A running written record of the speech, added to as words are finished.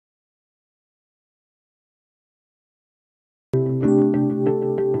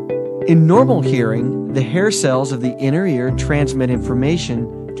In normal hearing, the hair cells of the inner ear transmit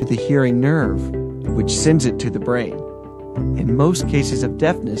information to the hearing nerve, which sends it to the brain. In most cases of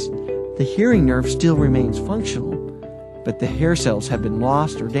deafness, the hearing nerve still remains functional, but the hair cells have been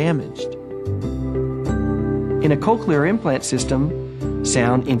lost or damaged. In a cochlear implant system,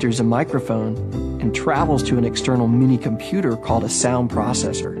 sound enters a microphone and travels to an external mini-computer called a sound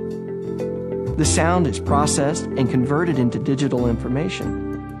processor. The sound is processed and converted into digital information.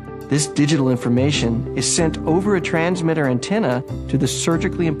 This digital information is sent over a transmitter antenna to the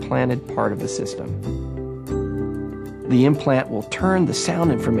surgically implanted part of the system. The implant will turn the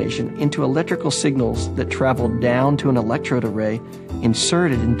sound information into electrical signals that travel down to an electrode array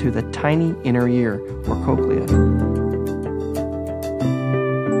inserted into the tiny inner ear, or cochlea.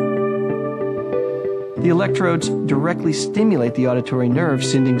 The electrodes directly stimulate the auditory nerve,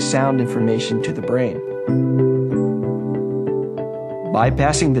 sending sound information to the brain.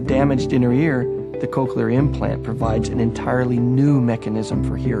 Bypassing the damaged inner ear, the cochlear implant provides an entirely new mechanism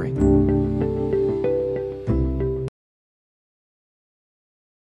for hearing.